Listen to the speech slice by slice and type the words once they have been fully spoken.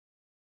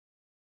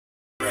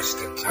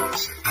Preston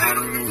Thompson. I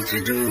don't know what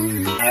to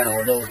do, I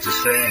don't know what to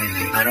say,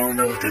 I don't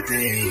know what to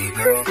think.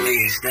 Girl,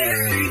 please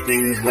stay,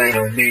 please wait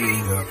on me,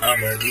 girl.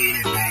 I'ma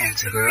get back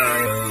to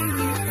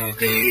girl.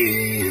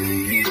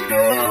 Please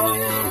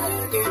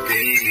don't go,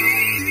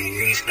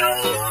 please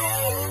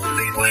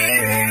don't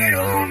wait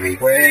on me,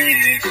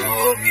 wait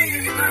for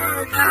me,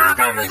 girl. I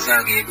promise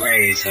I'll get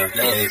greater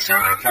later,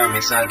 I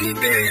promise I'll get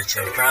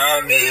better.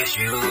 Promise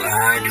you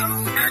I do,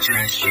 I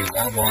trust you,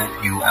 I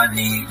want you, I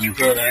need you,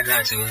 girl, I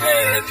got to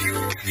have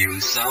you.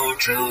 You so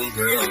true,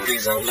 girl,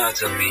 please don't lie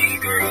to me,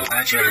 girl.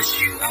 I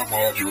trust you, I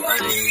want you, I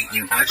need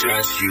you, I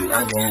trust you,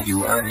 I want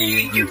you, I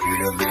need you.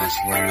 You're the best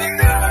woman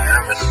that I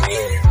ever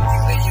seen,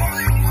 you're the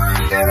only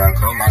one that I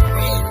call my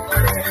queen. I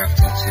don't have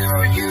to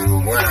tell you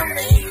what I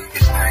mean,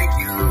 it's like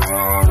you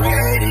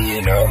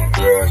already know.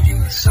 Girl,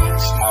 you so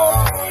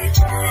smart,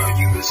 girl,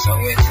 you so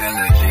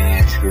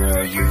intelligent,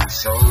 girl, you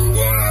so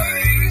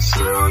wise,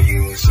 girl,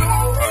 you so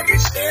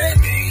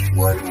understanding.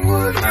 What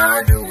would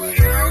I do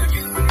without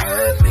you?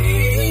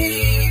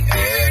 Nothing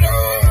at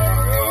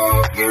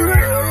all.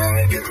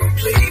 Girl, you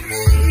complete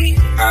me.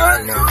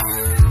 I know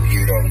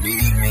you don't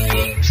need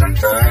me.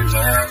 Sometimes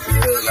I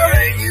feel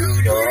like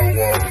you don't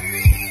want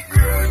me.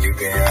 Girl, you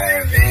can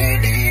have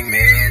any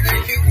man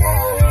that you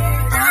want.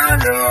 I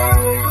know.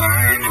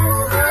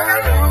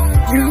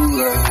 You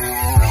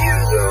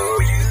go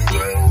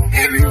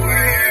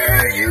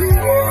everywhere you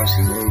want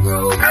to go.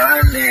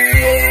 I'll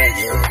let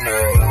you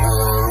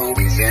know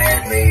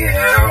exactly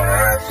how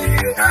I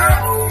feel. I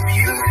hope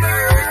you know.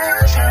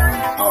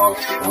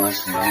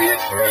 What's the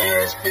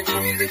difference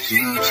between the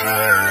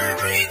future,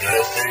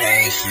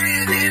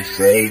 predestination, and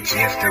fate?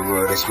 If the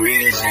world is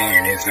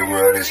prison, if the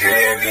world is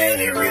heaven,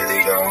 it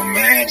really don't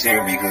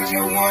matter because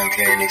no one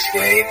can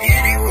escape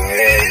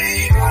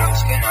anyway. What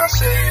else can I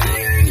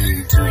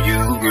say to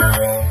you,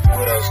 girl?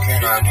 What else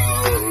can I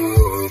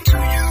do to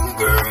you,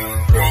 girl?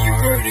 Girl, you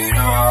heard it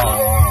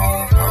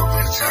all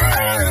the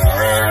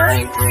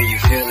time. Girl, you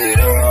feel it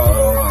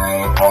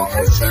all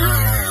the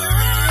time.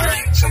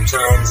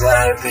 Sometimes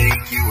I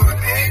think you an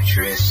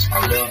actress. I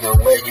love the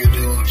way you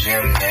do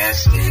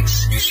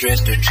gymnastics. You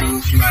stretch the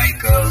truth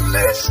like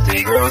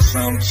elastic. Girl,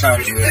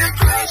 sometimes you act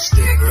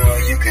plastic.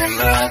 Girl, you can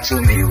lie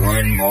to me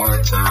one more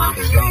time,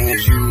 as long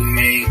as you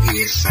make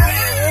it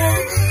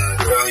sound good.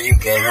 Girl, you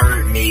can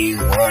hurt me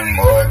one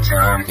more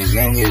time, as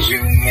long as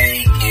you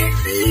make it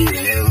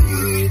feel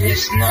good.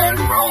 It's not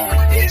wrong,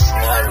 it's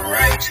not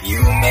right.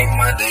 You make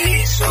my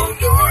day so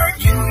dark,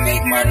 you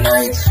make my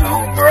night so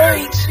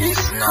bright.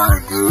 It's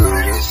not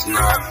good, it's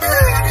not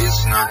bad,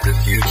 it's not the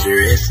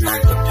future, it's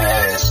not the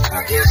past.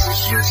 I guess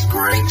it's just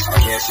great, I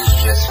guess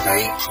it's just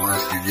fate.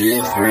 What's the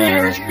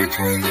difference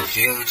between the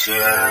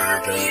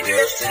future,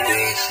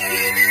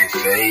 predestination, and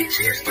fate?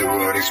 If the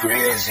world is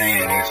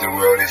prison, if the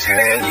world is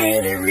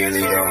heaven, it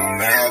really don't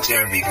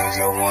matter because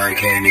no one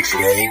can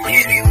escape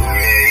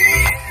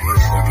anyway.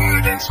 What's a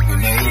good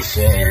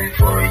explanation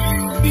for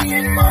you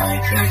being my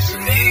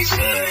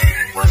fascination?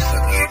 What's a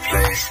good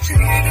place to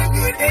get a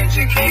good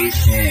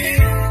education?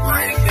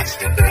 Life is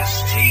the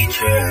best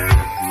teacher,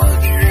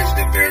 mother is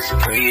the best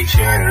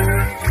preacher.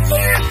 I'm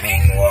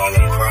laughing while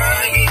I'm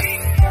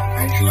crying,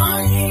 I'm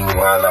flying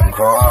while I'm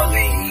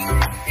crawling.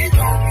 It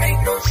don't make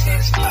no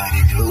sense how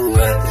to do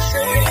at the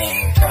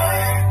same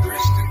time.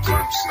 Preston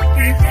Thompson.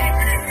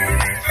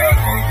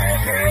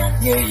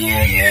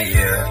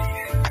 Yeah.